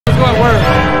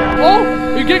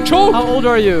you getting choked? How old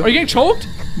are you? Are you getting choked?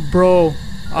 Bro.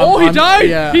 He died!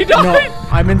 Yeah, He died! No,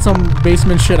 I'm in some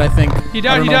basement shit, I think. He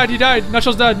died.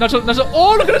 Nacho's dead. Nacho.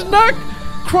 Oh, look at his neck!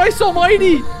 Christ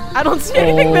almighty! I don't see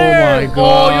anything there. Oh my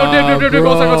god. Oh, yo,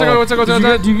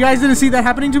 dip. Go. You guys didn't see that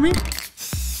happening to me?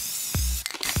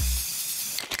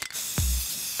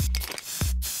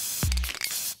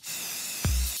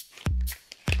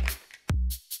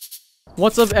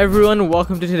 What's up everyone,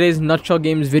 welcome to today's Nutshell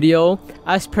Games video.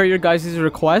 As per your guys'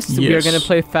 request, we are gonna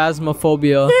play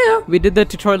Phasmophobia. Yeah. We did the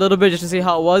tutorial a little bit just to see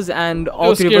how it was, and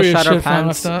all three of us shot our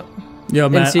pants. Yo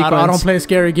man, I don't play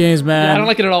scary games, man. Yeah, I don't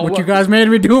like it at all. What you guys made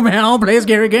me do, man? I don't play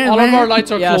scary games, all man. of our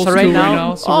lights are closed so right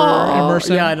now, so we're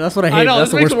immersing. Yeah, that's what I hate. I know,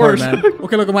 that's the worst part, man.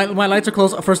 Okay, look, my lights are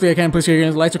closed. Firstly, I can't play scary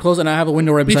games. Lights are closed, and I have a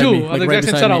window right beside me. Like right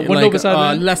beside me. Window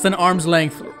beside me. Less than arm's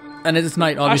length. And it's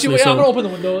night, obviously. Actually, wait, I'm gonna open the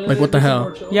window. Like, what the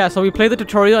hell? Yeah, so we played the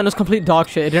tutorial and it was complete dog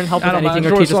shit. It didn't help with anything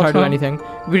or teach us how to do anything.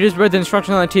 We just read the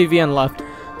instructions on the TV and left.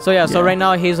 So yeah, so right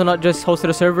now Hazelnut just hosted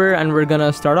a server and we're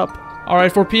gonna start up.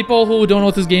 Alright, for people who don't know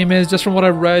what this game is, just from what I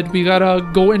read, we gotta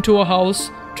go into a house,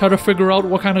 try to figure out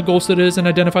what kind of ghost it is, and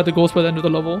identify the ghost by the end of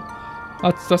the level.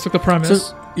 That's like the premise.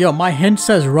 So, yo, my hint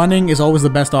says running is always the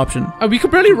best option. We could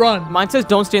barely run. Mine says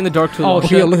don't stay in the dark too long.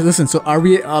 Okay, yo, listen, so are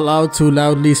we allowed to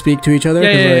loudly speak to each other?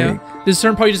 Yeah. There's a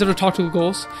certain part you just have to talk to the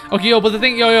ghost. Okay, yo, but the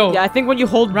thing, yo. Yeah, I think when you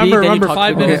hold B, remember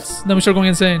 5 minutes, then we start going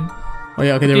insane. Oh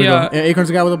yeah, okay, there we go. Acorn's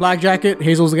the guy with a black jacket.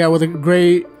 Hazel's the guy with a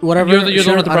gray whatever. You're the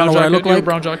one with the brown jacket. I look like.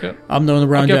 Brown jacket. I'm the one with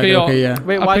the brown jacket. Okay, yeah.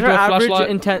 Wait, why is our average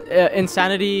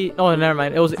insanity? Oh, never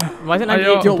mind. It was. Why is it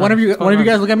 98? Yo, one of you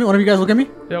guys look at me. One of you guys look at me.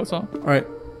 Yeah, what's up? All right.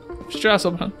 Stress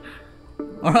up, man.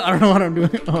 I don't know what I'm doing.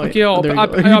 Oh, okay, yo, I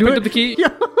picked up the key. Yeah.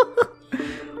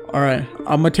 All right,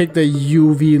 I'm gonna take the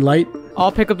UV light.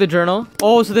 I'll pick up the journal.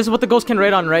 Oh, so this is what the ghost can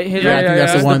write on, right? I think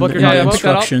that's the one. The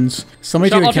instructions.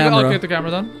 Somebody take the camera. I'll take the camera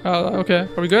then. Okay,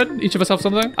 are we good? Each of us have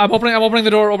something. I'm opening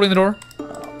the door. Opening the door.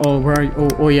 Oh, where are you?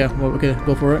 Oh yeah. Well, okay,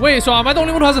 go for it. Wait, so am I the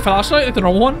only one who has a flashlight, like the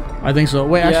normal one? I think so.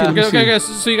 Wait, actually. Okay.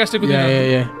 So you guys stick with me.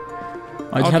 Yeah.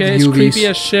 I just have the it's UVs. creepy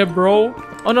as shit, bro.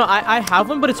 Oh no, I have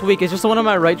one, but it's weak. It's just the one on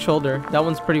my right shoulder. That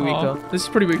one's pretty weak though. This is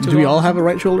pretty weak too. Do we all have a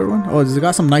right shoulder one? Oh, it's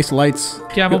got some nice lights.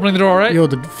 Okay, I'm opening the door, right? Yo,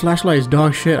 the flashlight is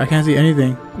dog shit. I can't see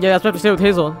anything. Yeah, that's why I have to stay with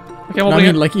Hazel. Okay, I'm opening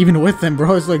it. Like even with them,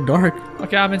 bro, it's like dark.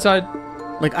 Okay, I'm inside.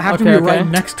 Like I have to be right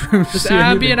next to him. This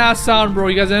ambient ass sound, bro.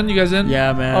 You guys in?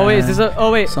 Yeah, man. Oh wait, is this a?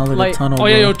 Oh wait. Sounds like a tunnel. Oh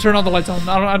yeah, yo, turn on the lights on.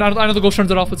 I know the ghost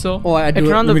turns it off itself. Oh, I do it.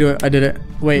 Let me do it. I did it.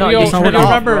 Wait, no, it's not working.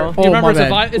 Remember, it's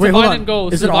a violent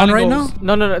ghost. Is it on right now?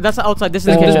 No, that's outside. This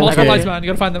is There's multiple lights, man. You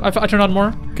gotta find them. I turned on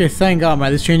more. Okay, thank God,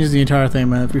 man. This changes the entire thing,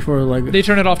 man. Before like they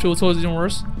turn it off too, so it's even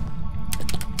worse.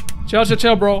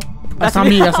 Chill, bro. That's not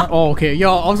me. That's not. Oh, okay.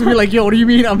 Yo, I was gonna be like, yo, what do you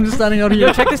mean? I'm just standing out here.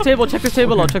 Yo, check this table. Check this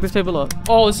table out.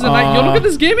 Oh, this is a night. Yo, look at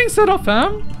this gaming setup,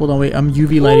 fam. Hold on, wait. I'm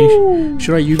UV lighting.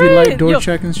 Should I UV light door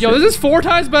check and shit? Yo, this is 4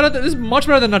 times better. This is much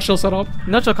better than Nutshell setup.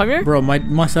 Nutshell, come here. Bro,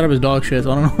 my setup is dog shit.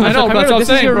 So I don't know. I know, but that's what I'm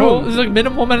saying, bro. This is like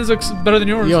minimum and it's better than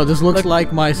yours. Yo, this looks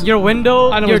like my your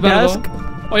window, your desk.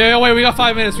 Oh yeah, wait, we got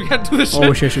 5 minutes. We can't do this shit.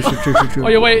 Oh shit. Oh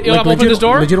yeah, wait, yo, I'm opening this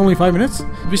door. Legit only 5 minutes?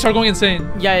 We start going insane.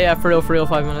 Yeah, for real,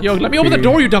 5 minutes. Yo, let me open the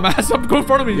door, you dumbass. Stop going in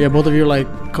front of me. Yeah, both of you like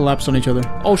collapsed on each other.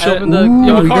 Oh shit.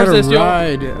 Yo, what car is this, yo?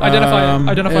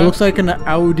 Identify. It looks like an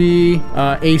Audi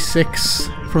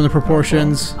A6 from the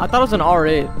proportions. I thought it was an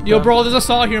R8. Yo, bro, there's a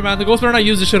saw here, man. The ghost better not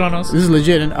use this shit on us. This is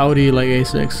legit an Audi like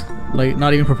A6. Like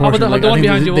not even proportions. Like, I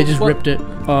think they just ripped it.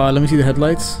 Let me see the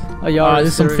headlights. This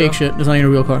is some fake shit. It's not even a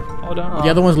real car. The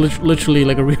other one's literally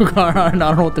like a real car. I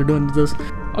don't know what they're doing with this.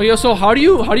 Oh yeah, so how do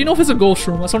you know if it's a ghost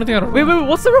room? That's the only thing I don't know. Wait,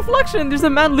 what's the reflection? There's a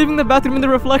man leaving the bathroom in the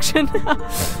reflection.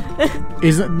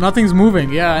 Nothing's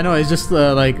moving. Yeah, I know. It's just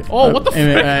like. Oh, what the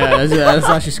fuck? That's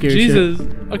actually scary. Jesus.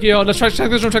 Shit. Okay, yo, let's check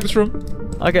this room.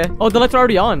 Okay. Oh, the lights are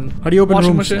already on. How do you open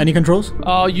rooms? Any controls?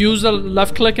 Use the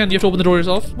left click and you have to open the door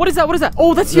yourself. What is that?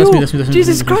 Oh, that's you. That's me.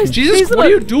 Jesus Christ. Jesus, what are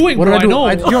you doing, bro? I know.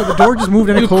 Yo, the door just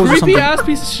moved and it closed or something. Creepy ass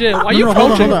piece of shit. Why are you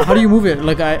crouching? Hold on. How do you move it?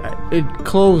 Like it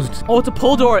closed. Oh, it's a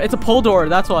pull door.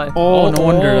 That's why. Oh, no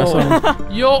wonder. That's why.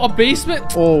 Yo, a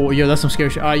basement. Oh, yo, that's some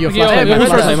scary shit. Yo,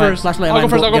 flashlight. I'll go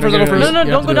first. No,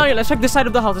 don't go down yet. Let's check this side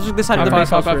of the house. Let's check this side of the house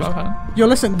first. Yo,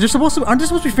 listen. Aren't there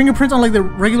supposed to be fingerprints on like the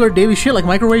regular daily shit, like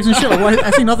microwaves and shit?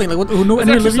 Like, I see nothing. Like, what? Yo.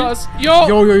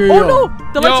 Yo. Oh no,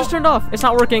 the lights just turned off. It's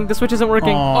not working. The switch isn't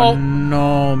working. Oh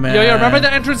no, man. Yo, remember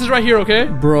the entrance is right here, okay?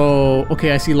 Bro,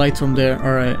 okay, I see lights from there.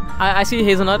 All right. I see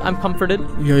Hazelnut. I'm comforted.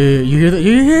 Yo, you hear that?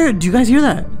 You hear? Do you guys hear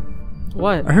that?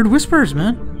 What? I heard whispers,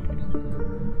 man.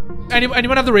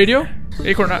 Anyone have the radio?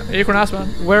 Acorn ass, man.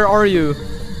 Where are you?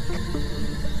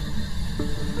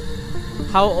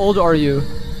 How old are you?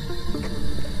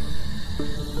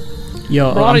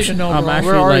 Yo, bro, I don't even know, I'm bro.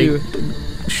 actually Where are you?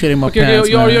 shitting my okay, pants,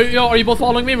 yo, are you both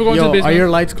following me? We're going to the basement. Are your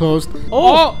lights closed?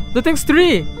 Oh, the thing's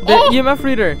 3. The EMF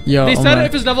reader. Yo, they said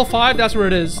if it's level 5, that's where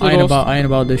it is. I ain't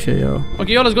about this shit, yo.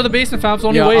 Okay, yo, let's go to the basement, fam. It's the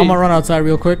only way. I'm gonna run outside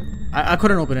real quick. I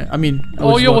couldn't open it. I mean,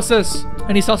 what's this?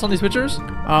 Any sauce on these pictures?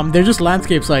 They're just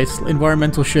landscape sites,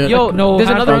 environmental shit. Yo, like, no, there's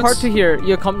another part to here.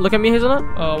 You come, look at me, Hazelnut.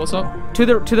 What's up? To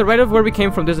the right of where we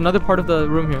came from. There's another part of the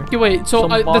room here. Okay, wait. So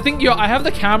the thing, I have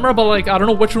the camera, but like I don't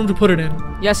know which room to put it in.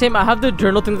 Yeah, same. I have the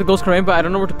journal thing that goes crying, but I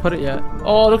don't know where to put it yet.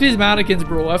 Oh, look at these mannequins,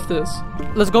 bro. F this.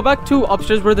 Let's go back to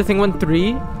upstairs where the thing went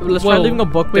 3. Let's try leaving a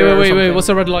book there. Wait. What's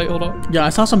the red light? Hold on. Yeah, I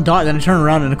saw some dot, and I turned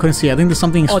around and I couldn't see. I think there's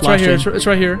something splashing. It's right here. It's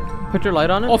right here. Put your light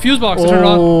on it. Oh, fuse box. Turn it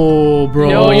on. Oh, bro.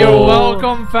 Yo, you're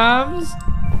welcome, fams.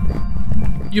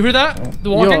 You hear that? The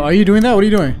walking? Yo, are you doing that? What are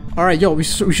you doing? All right, yo, we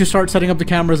should start setting up the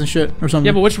cameras and shit or something.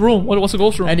 Yeah, but which room? What's the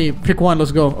ghost room? Pick one.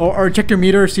 Let's go. Or check your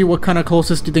meter. See what kind of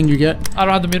closest thing you get. I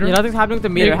don't have the meter. Yeah, nothing's happening with the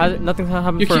meter. Nothing's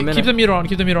happening for a minute. Keep the meter on.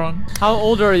 Keep the meter on. How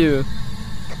old are you?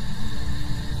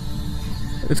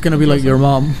 It's gonna be like your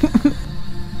mom.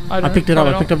 I picked it up.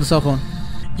 I picked up the cell phone.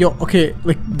 Yo, okay,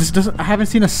 like this doesn't. I haven't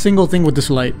seen a single thing with this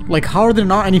light. Like, how are there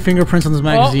not any fingerprints on this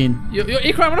magazine? Yo,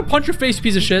 Acorn, I'm gonna punch your face,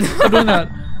 piece of shit. Stop doing that.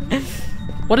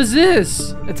 What is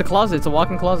this? It's a closet. It's a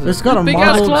walk-in closet. It's got a big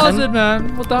ass closet,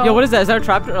 man. What the hell? Yo, what is that? Is that a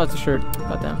trap? Oh, it's a shirt.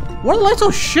 Goddamn. Why are the lights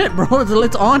so shit, bro? The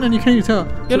lights on and you can't even tell.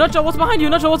 Yo, Nutshell, what's behind you?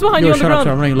 Nutshell, what's behind you on the ground?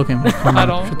 I'm not even looking. I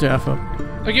don't. Shut the F up.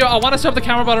 Like, yo, I want to set up the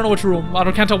camera, but I don't know which room.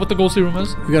 Can't tell what the ghostly room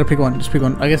is. We gotta pick one. Just pick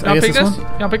one. I guess this one.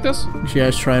 Can I pick this? Yeah,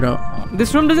 let's try it out.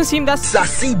 This room doesn't seem that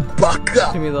sassy baka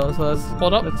to me though. So that's.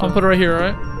 Hold up. I'll put it right here,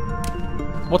 right?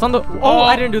 What's on the? Oh,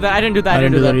 I didn't do that. I didn't do that. I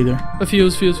didn't do that either. The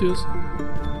fuse.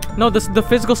 No, the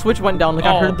physical switch went down. Like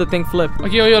I heard the thing flip.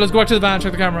 Okay, yo, let's go back to the van.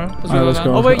 Check the camera. Let's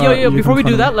go. Oh wait, yo. Before we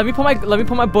do that, let me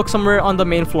put my book somewhere on the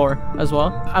main floor as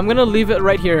well. I'm gonna leave it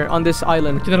right here on this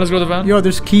island. Okay, then let's go to the van. Yo,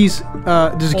 there's keys.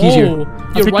 There's keys here.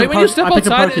 You're right when you step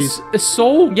outside. It's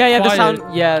so yeah. Quiet. The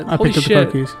sound. Yeah. I picked up the car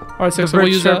keys. All right, so we'll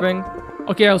use that.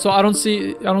 Okay, so I don't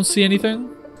see anything.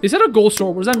 They said a ghost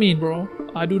door. What does that mean, bro?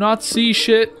 I do not see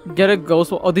shit. Get a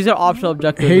ghost. Oh, these are optional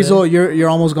objectives. Hazel, you're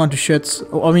almost gone to shits.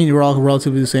 Oh, I mean, you're all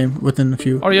relatively the same within a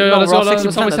few. Oh yeah, let's go. Let's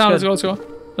go.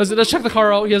 Let's check the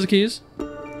car out. He has the keys.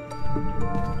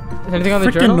 Is anything on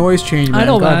the journal? Freaking noise change, man. I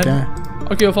know, God man. Damn.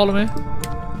 Okay, you'll follow me.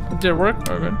 Did it work?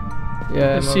 All right, good.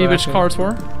 Yeah. Let's see which car it's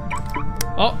for.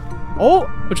 Oh,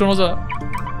 which one was that?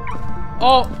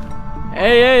 Oh.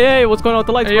 Hey, what's going on with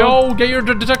the lights, bro? Yo, get your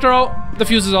detector out. The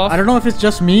fuse is off. I don't know if it's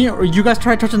just me or you guys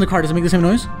try touching the car. Does it make the same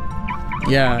noise?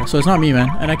 Yeah, so it's not me, man.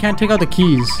 And I can't take out the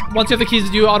keys. Once you have the keys,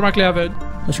 you automatically have it.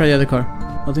 Let's try the other car.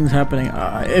 Nothing's happening.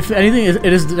 If anything,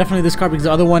 it is definitely this car because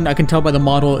the other one, I can tell by the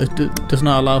model, it does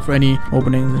not allow for any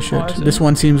openings and shit. This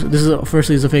one seems,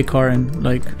 firstly, is a fake car and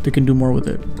like they can do more with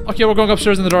it. Okay, we're going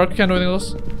upstairs in the dark. We can't do anything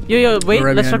else. Yo, wait.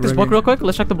 Let's check this book real quick.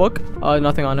 Let's check the book.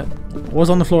 Nothing on it. What's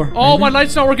on the floor? Oh, my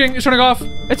light's not working. It's turning off.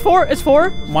 It's 4.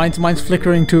 Mine's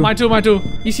flickering too. Mine too.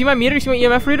 You see my meter? You see my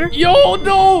EMF reader? Yo,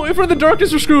 no! If we're in the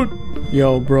darkness, we're screwed.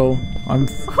 Yo, bro,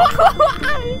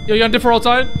 Yo, you on different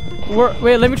outside?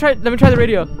 Wait, let me try the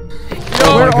radio.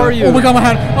 Yo, where are you? Oh my god, my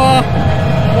hand.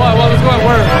 What's going on?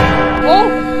 Where?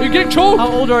 Oh, are you getting choked?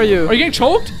 How old are you? Are you getting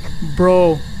choked?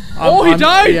 Bro. He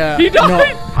died. Yeah, he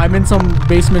died. No, I'm in some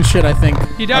basement shit, I think.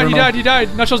 He died.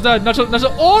 Nutshell's dead. Nutshell.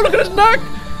 Oh, look at his neck.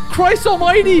 Christ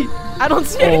almighty. I don't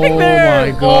see anything there.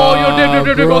 Oh my god. Oh,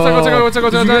 yo, Dave. Go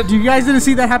outside. You guys didn't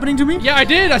see that happening to me? Yeah, I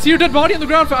did. I see your dead body on the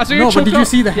ground. I saw you choked but did you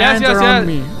see the hands around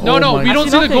me? No, we don't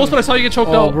see the ghost, but I saw you get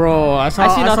choked out. Oh, bro, I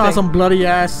saw some bloody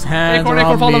ass hands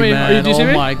around follow me. Man. Do you see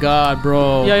me? Oh my god,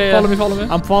 bro. Yeah. Follow me.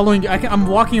 I'm following you. I'm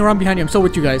walking around behind you. I'm still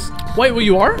with you guys. Wait,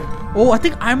 you are? Oh, I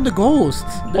think I'm the ghost.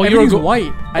 You're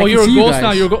white. You're a ghost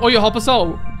now. You help us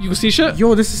out. You can see shit.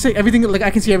 Yo, this is sick. Everything, like I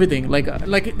can see everything. Like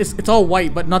it's all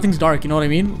white, but nothing's dark. You know what I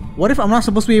mean? What if I'm not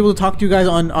supposed to be able to talk to you guys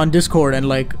on Discord and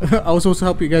like I was supposed to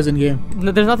help you guys in game?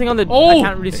 No, there's nothing on the. Oh, I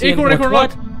can't really see Acorn,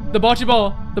 what? The bocce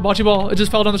ball. It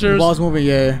just fell down the stairs. The ball's moving.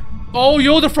 Yeah. Oh,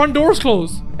 yo, the front door's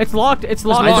closed. It's locked. It's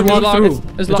locked.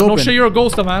 It's locked. No shit, you're a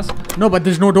ghost, dumbass. No, but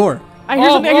there's no door. I hear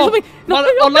something. No,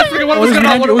 it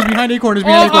was behind Acorn.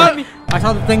 I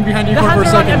saw the thing behind Acorn for a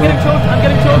second. I'm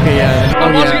getting choked. Okay, yeah.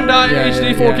 I'm watching him die.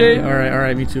 HD 4K. Yeah. All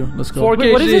right, me too. Let's go. 4K.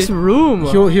 Wait, what is this room?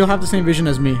 He'll have the same vision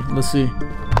as me. Let's see.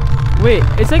 Wait,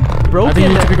 it's like broken. I think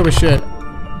you need to pick up a shit.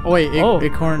 Oh wait,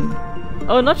 Acorn.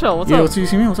 Oh, Nutshell, what's up? You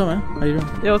see me? What's up, man? How you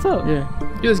doing? Yeah, what's up? Yeah.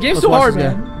 Yo, this game's so hard,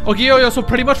 man. Okay, yo, so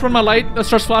pretty much when my light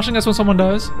starts flashing, that's when someone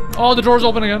dies. Oh, the door's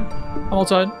open again. I'm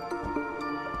outside.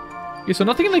 Okay, so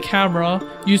nothing in the camera.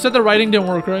 You said the writing didn't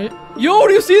work, right? Yo,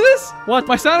 do you see this? What?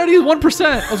 My sanity is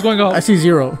 1%. What's going on? I see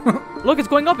 0. Look, it's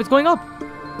going up.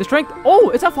 The strength. Oh,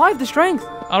 it's at 5, the strength.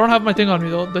 I don't have my thing on me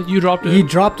though. That you dropped it. He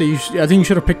dropped it. I think you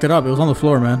should have picked it up. It was on the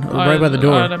floor, man. It was right by the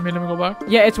door. Let me go back.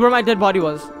 Yeah, it's where my dead body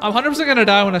was. I'm 100% gonna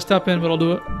die when I step in, but I'll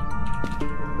do it.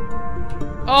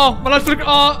 Oh, my lights flicker.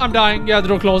 Oh, I'm dying. Yeah, the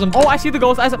door closed. Oh, I see the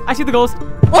ghost. I see the ghost.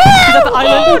 Oh, he's at the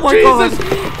island. Oh my Jesus.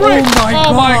 God.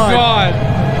 Oh my God.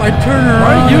 I turn around.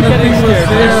 Why are you getting scared?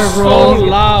 They're so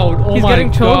loud. Oh he's my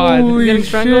getting choked. God. He's getting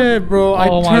strangled. Shit, bro.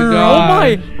 Oh my God. Oh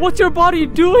my. What's your body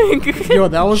doing? Yo,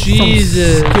 that was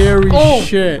Jesus. some scary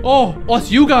shit. Oh,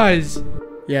 it's you guys.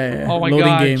 Yeah. Oh my loading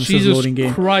God. Game. Jesus loading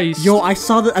game. Christ. Yo, I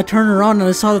turned around and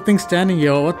I saw the thing standing,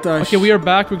 yo. What the Okay, we are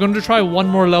back. We're going to try one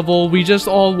more level. We just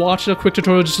all watched a quick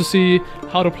tutorial just to see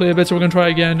how to play a bit, so we're going to try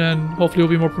again, and hopefully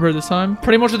we'll be more prepared this time.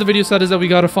 Pretty much what the video said is that we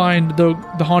got to find the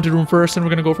haunted room first, and we're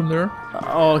going to go from there.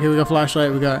 Oh, okay, we got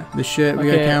flashlight, we got the shit, we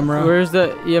got camera. Where's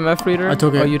the EMF reader? I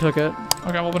took it. Oh, you took it.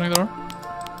 Okay, I'm opening the door.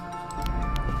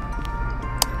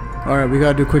 Alright, we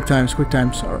gotta do quick times. Okay,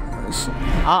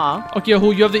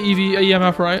 who you have the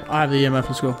EMF, right? I have the EMF,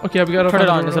 let's go. Okay, we gotta turn it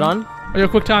on. Is it on? Okay,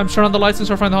 quick times. Turn on the lights and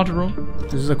start finding the haunted room.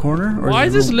 Is this a corner? Or why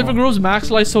is this living room's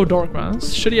max light so dark, man?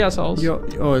 It's shitty ass house. Yo,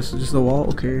 oh, it's just the wall?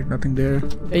 Okay, nothing there.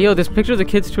 Hey, yo, this picture of the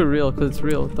kid's too real, because it's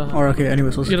real. Alright, okay,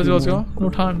 anyways, let's go. No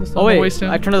time this time. Oh, wait, no wasting.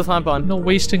 I turned the lamp on. No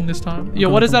wasting this time. Yo,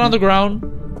 what is that on the ground?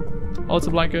 Oh, it's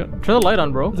a blanket. Turn the light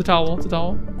on, bro. It's a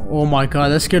towel. Oh my God,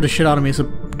 that scared the shit out of me. It's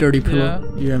a dirty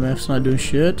pillow. Yeah. EMF's not doing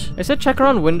shit. It said check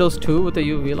around windows too with the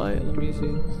UV light. Let me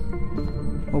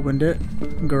see. Opened it.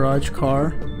 Garage,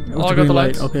 car. Oh, I got the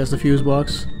lights. Okay, that's the fuse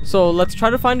box. So let's try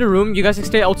to find a room. You guys can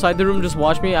stay outside the room. Just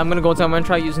watch me. I'm gonna go inside. I'm gonna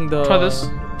try using the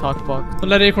talk box. But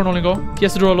let Acorn only go. He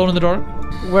has to draw alone in the dark.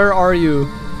 Where are you?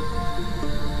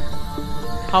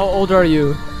 How old are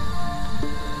you?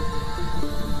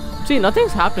 See,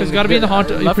 nothing's happening. It's gotta be in the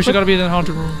haunted. You gotta be in the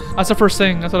haunted room. That's the first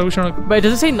thing. That's what we should. But it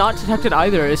doesn't say not detected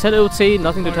either. It said it would say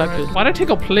nothing detected. Why'd I take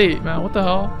a plate, man? What the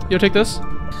hell? Yo, take this.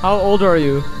 How old are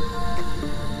you?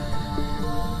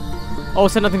 Oh, it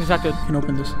said nothing detected. You can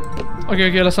open this.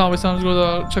 Okay, let's not waste time. Let's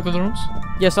go check the rooms.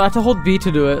 Yeah, so I have to hold B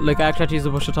to do it. Like, I actually have to use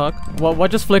the push to talk. What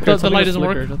just flickered? The light doesn't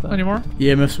work anymore?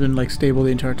 EMF's been like stable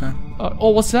the entire time. Oh,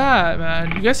 what's that,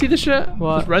 man? You guys see this shit?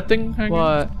 What? This red thing hanging?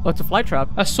 What? Oh, it's a fly trap.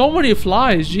 That's so many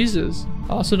flies, Jesus.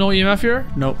 So no EMF here?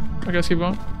 Nope. Okay, let's keep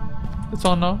going. It's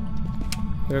on now.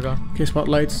 There we go. Okay,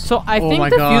 spotlights. So I think my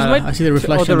the God. fuse might... I see the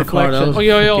reflection in the car. Oh,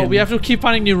 yo, we have to keep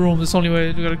finding new rooms. It's the only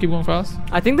way. We gotta keep going fast.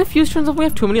 I think the fuse turns off when we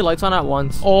have too many lights on at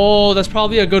once. Oh, that's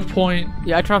probably a good point.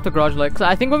 Yeah, I turn off the garage light. Cause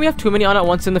I think when we have too many on at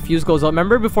once, then the fuse goes out.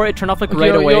 Remember before it turned off like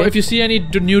right away? Yo, if you see any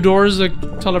new doors, like,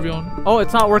 tell everyone. Oh,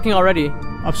 it's not working already.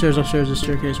 Upstairs, the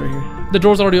staircase right here. The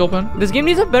door's already open. This game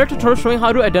needs a better tutorial showing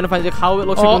how to identify like how it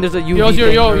looks like when there's a UV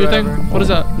your thing. What is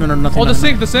that? No, nothing. Oh, the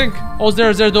sink. Oh, it's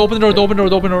there. The open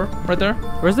door. Right there.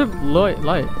 Where's the light?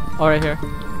 Oh, right here.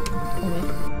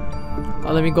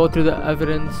 Let me go through the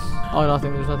evidence. Oh,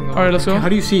 nothing. There's nothing. Alright, let's go. How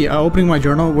do you see? Opening my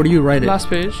journal. Where do you write it? Last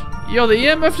page. Yo, the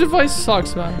EMF device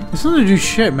sucks, man. It's not to do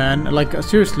shit, man. Like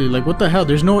seriously, like what the hell?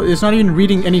 There's no. It's not even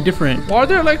reading any different. Why are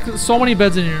there like so many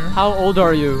beds in here? How old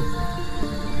are you?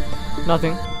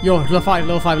 Nothing. Yo, level 5.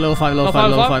 Oh,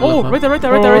 right there. Right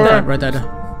there.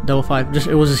 Level 5. Just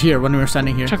it was just here when we were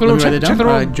standing here. Check the room. Check the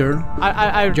room. Journal.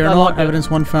 I journal. Evidence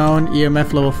 1 found.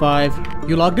 EMF level 5.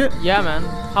 You logged it? Yeah, man.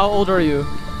 How old are you?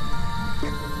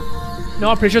 No,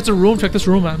 I'm pretty sure it's a room. Check this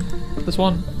room, man. This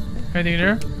one. Anything in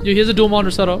here? Yo, here's a dual monitor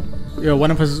setup. Yo,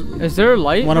 one of us. Is there a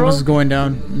light? One of us is going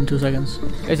down in 2 seconds.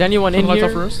 Is anyone in here? Lights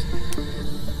off first.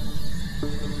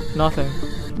 Nothing.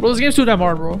 Bro, this game's too damn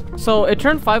hard, bro. So it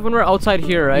turned 5 when we're outside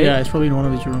here, right? Yeah, it's probably in one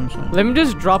of these rooms. So. Let me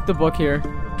just drop the book here.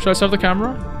 Should I set up the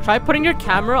camera? Try putting your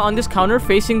camera on this counter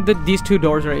facing these 2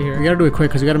 doors right here. We gotta do it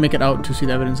quick because we gotta make it out to see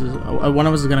the evidences. One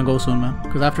of us is gonna go soon, man.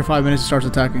 Because after 5 minutes it starts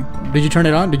attacking. Did you turn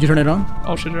it on?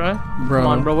 Oh, should I? Bro. Come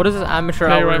on, bro. What is this amateur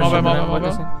hour? Right, my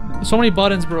bad. So many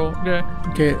buttons, bro.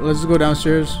 Okay, let's go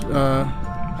downstairs.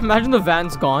 Imagine the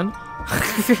van's gone.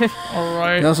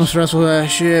 Alright. That's some stressful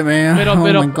ass shit, man.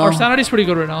 Wait up. Our sanity's pretty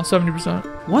good right now,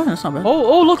 70%. What? That's not bad.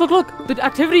 Oh, look. The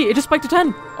activity, it just spiked to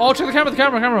 10. Oh, check the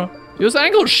camera. Yo, this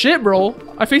angle is shit, bro.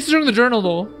 I faced it during the journal,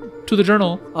 though. To the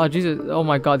journal. Oh, Jesus. Oh,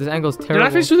 my God. This angle's terrible. Did I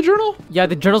face to the journal? Yeah,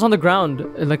 the journal's on the ground.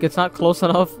 Like, it's not close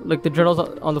enough. Like, the journal's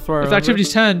on the floor. If the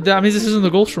activity's 10, that means this isn't the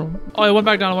ghost room. Oh, it went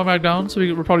back down. So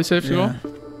we're probably safe to go.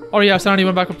 Oh, yeah, sanity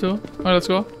went back up, too. Alright, let's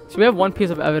go. So we have 1 piece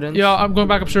of evidence. Yeah, I'm going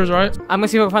back upstairs, alright? I'm gonna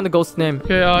see if I can find the ghost's name.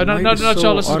 Okay, let's just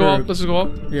go up.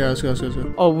 Yeah, let's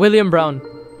go. Oh, William Brown.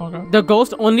 Okay. The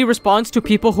ghost only responds to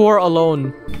people who are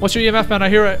alone. What's your EMF, man? I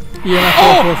hear it.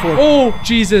 EMF 4. Oh,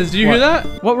 Jesus. Did you hear that?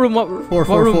 What room?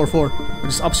 4.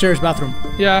 Just upstairs bathroom.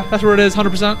 Yeah, that's where it is,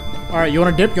 100%. Alright, you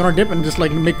wanna dip and just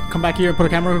like come back here and put a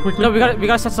camera quickly? No, we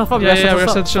gotta set stuff up. Yeah, we gotta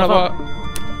set stuff up.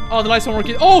 Oh, the lights don't work.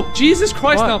 Oh, Jesus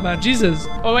Christ now, man. Jesus.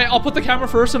 Oh, wait. I'll put the camera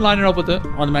first and line it up with it.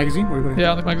 On the magazine? Where are you putting it?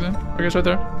 Yeah, on the magazine. Okay, it's right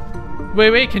there.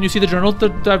 Wait. Can you see the journal?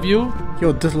 That view?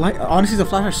 Yo, this light. Honestly, the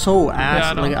flash is so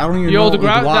ass. Yeah, like, I don't even know. Yo, the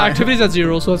activity's at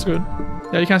 0, so that's good.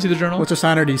 Yeah, you can't see the journal. What's your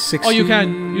sanity? 60? Oh, you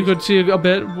can. You could see a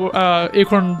bit.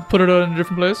 Acorn put it in a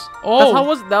different place. Oh. That's how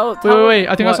was that? Wait.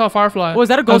 I think I saw a firefly. Oh, is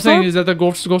that a ghost orb? Is that the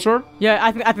ghost orb? Yeah,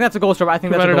 I think that's a ghost orb. I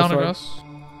think that's a ghost orb.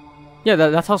 Yeah,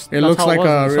 that's how. It looks like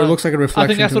it looks like a reflection. I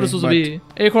think that's what it's supposed to be.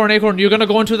 Acorn, you're gonna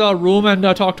go into the room and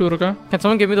talk to it, okay? Can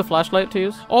someone give me the flashlight to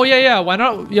use? Oh yeah. Why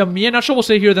not? Yeah, me and Nacho will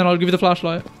stay here. Then I'll give you the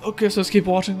flashlight. Okay, so let's keep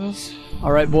watching this.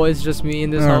 All right, boys, just me in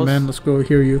this house. Alright, man, let's go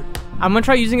hear you. I'm gonna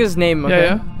try using his name. Okay?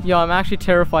 Yeah. Yo, I'm actually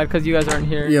terrified because you guys aren't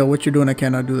here. Yeah, what you're doing? I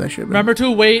cannot do that shit. Man. Remember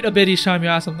to wait a bit each time you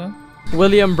ask something.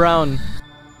 William Brown.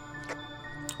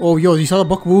 Oh, yo, you saw the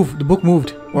book move? The book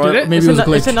moved. Or did it? Maybe it was a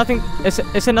glitch.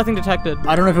 It said nothing detected.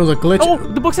 I don't know if it was a glitch. Oh,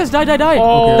 the book says die.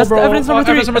 Oh, okay. That's bro. evidence number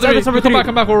 3. Evidence number 3.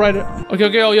 Come back, we'll write it.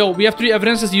 Okay, yo, we have 3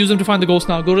 evidences. Use them to find the ghost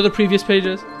now. Go to the previous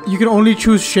pages. You can only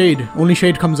choose shade. Only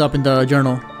shade comes up in the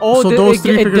journal. Oh, so those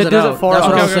 3 figures it out. That's what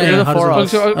I'm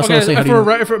saying.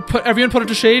 Okay, everyone put it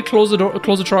to shade. Close the door.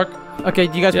 Close the truck. Okay,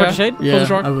 do you guys put to shade? Yeah, close the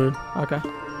truck. I would. Okay.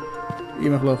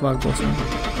 EMF low flag ghost.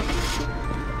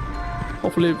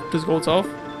 Hopefully this goes off.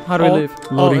 How do we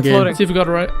leave? Loading game. Loading. See if we got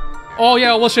it right. Oh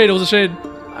yeah, it was shade. It was a shade.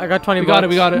 I got 20 We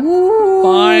bucks. got it. Ooh,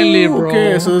 Finally, bro.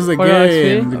 Okay, so this is a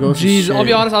game. Jeez, I'll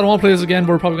be honest. I don't want to play this again.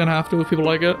 But we're probably gonna have to if people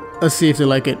like it. Let's see if they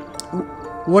like it.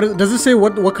 What does it say?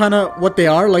 What what they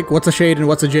are? Like what's a shade and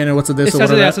what's a gin and what's a this? It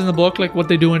says it in the book, like what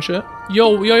they do and shit.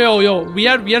 Yo. We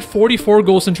had 44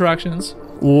 ghost interactions.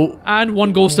 Ooh. And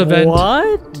 1 ghost event.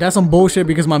 What? That's some bullshit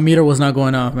because my meter was not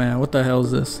going off, man. What the hell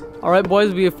is this? Alright,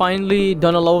 boys, we have finally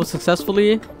done a level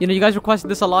successfully. You know, you guys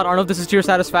requested this a lot. I don't know if this is to your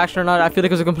satisfaction or not. I feel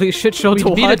like it was a complete shit show to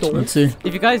watch. Let's see.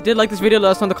 If you guys did like this video, let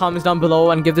us know in the comments down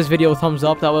below and give this video a thumbs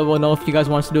up. That way we'll know if you guys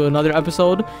want us to do another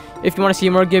episode. If you want to see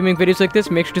more gaming videos like this,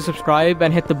 make sure to subscribe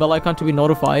and hit the bell icon to be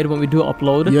notified when we do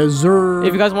upload. Yes, sir.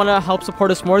 If you guys want to help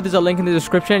support us more, there's a link in the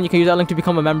description. You can use that link to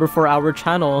become a member for our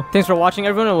channel. Thanks for watching,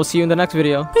 everyone, and we'll see you in the next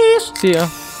video. Peace. See ya.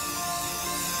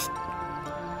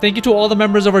 Thank you to all the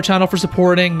members of our channel for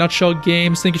supporting Nutshell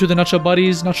Games. Thank you to the Nutshell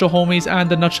Buddies, Nutshell Homies, and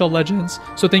the Nutshell Legends.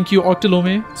 So thank you,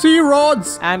 Octolumi. See you,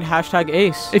 Rods. And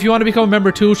 #Ace. If you want to become a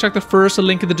member too, check the first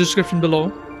link in the description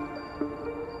below.